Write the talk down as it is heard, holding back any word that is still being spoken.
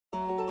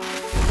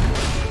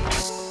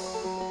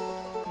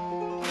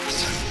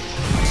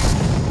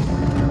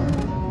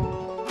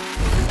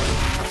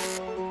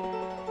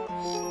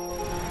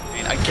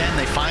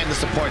again, they find the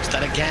supports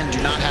that, again,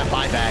 do not have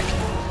buyback.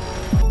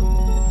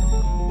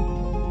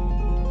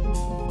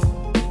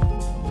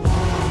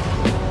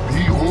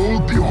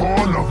 Behold the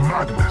Horn of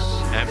Madness.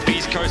 And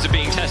Beast Coast are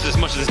being tested as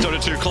much as this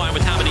Dota 2 client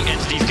with how many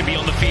entities can be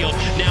on the field.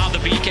 Now the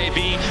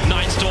BKB,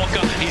 Night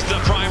Stalker, he's the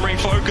primary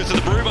focus of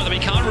the Brewmaster, but he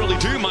can't really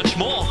do much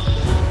more.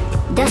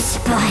 The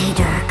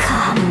spider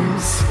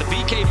comes. The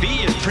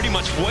BKB is pretty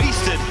much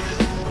wasted.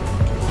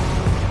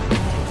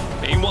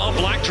 Meanwhile,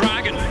 Black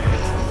Dragon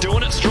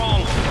doing it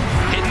strong,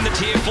 hitting the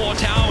tier 4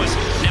 towers.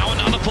 Now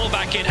another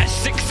pullback in, has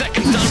 6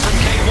 seconds done from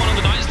K1 on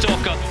the Night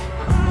Stalker.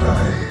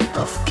 Night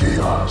of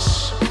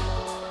Chaos.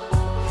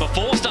 But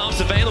 4 staffs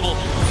available.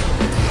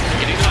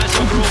 Getting the Night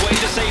Stalker away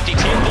to safety.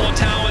 Tier 4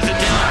 towers are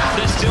down.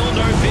 There's still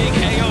no big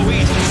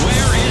AoEs.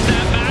 Where is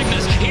that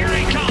Magnus? Here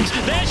he comes.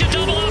 There's your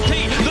double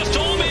RP. The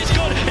storm is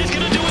good. It's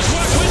going to do its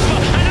work. Whisper.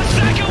 And a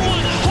second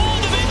one.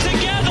 Hold them in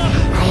together.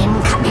 I'm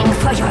coming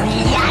for your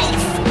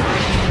life.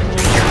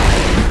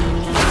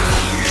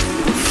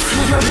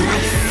 Feel my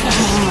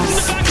fangs.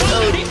 The back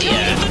line. He's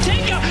going to the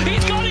Tinker.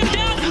 He's got him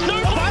down.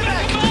 No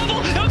buyback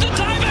available. It was a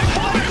tieback.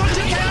 Buyback on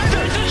TK.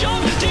 There's the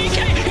jump. TK.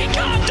 He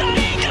can't die.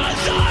 He can't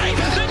die.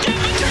 The dead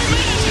for 2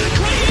 minutes.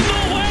 Clean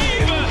the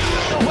wave.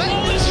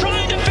 Wall is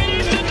trying to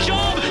finish the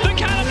job. The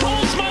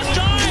catapults must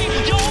die.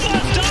 Y'all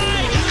must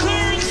die.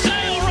 Clearing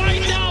sail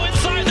right now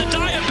inside the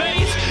dire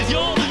base.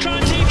 Y'all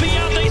trying to TP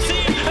out. They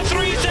see him. A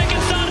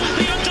 3-second stun.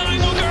 The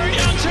Undying will go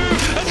down to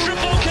a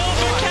triple kill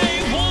for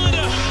K1.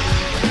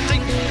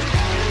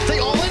 They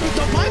all in with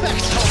the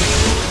buybacks, Toby.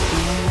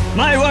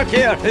 My work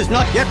here is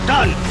not yet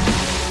done.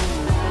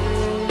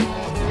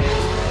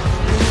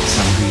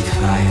 Some breathe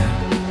fire,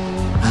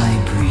 I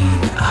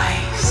breathe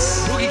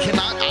ice. Boogie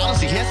cannot,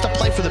 honestly, he has to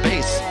play for the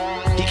base.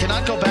 He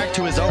cannot go back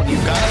to his own.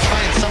 You've got to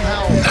try and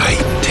somehow... Night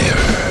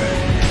Terror.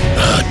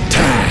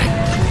 Attack.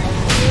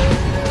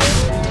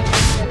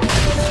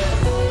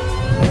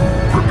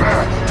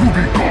 Prepare to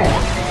be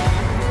gone.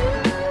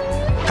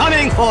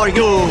 Coming for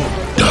you.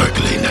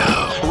 Darkly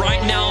now.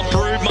 Right now,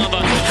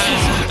 Broodmother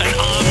has an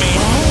army.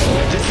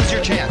 This is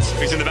your chance.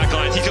 He's in the back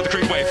lines. He's got the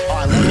creep wave. Oh,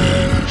 I love it.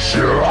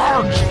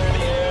 Charge.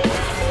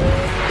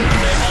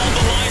 They hold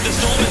the line. The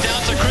storm is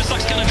down, so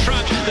Chrysox going to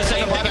trap the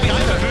same thing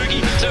behind for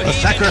Boogie. So he's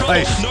in trouble.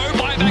 sacrifice. No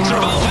buybacks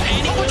are available for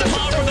anyone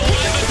apart from the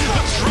Wyvern.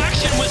 The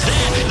traction was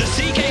there. The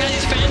CK has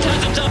his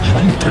phantasms up.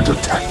 Wanted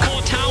attack.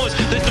 4 towers.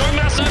 There's no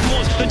massive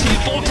wars. The tier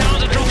 4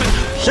 towers are dropping.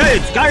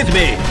 Shades, guide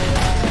me.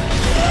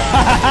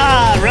 Ha ha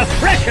ha!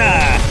 Refresher.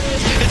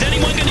 Is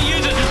anyone going to use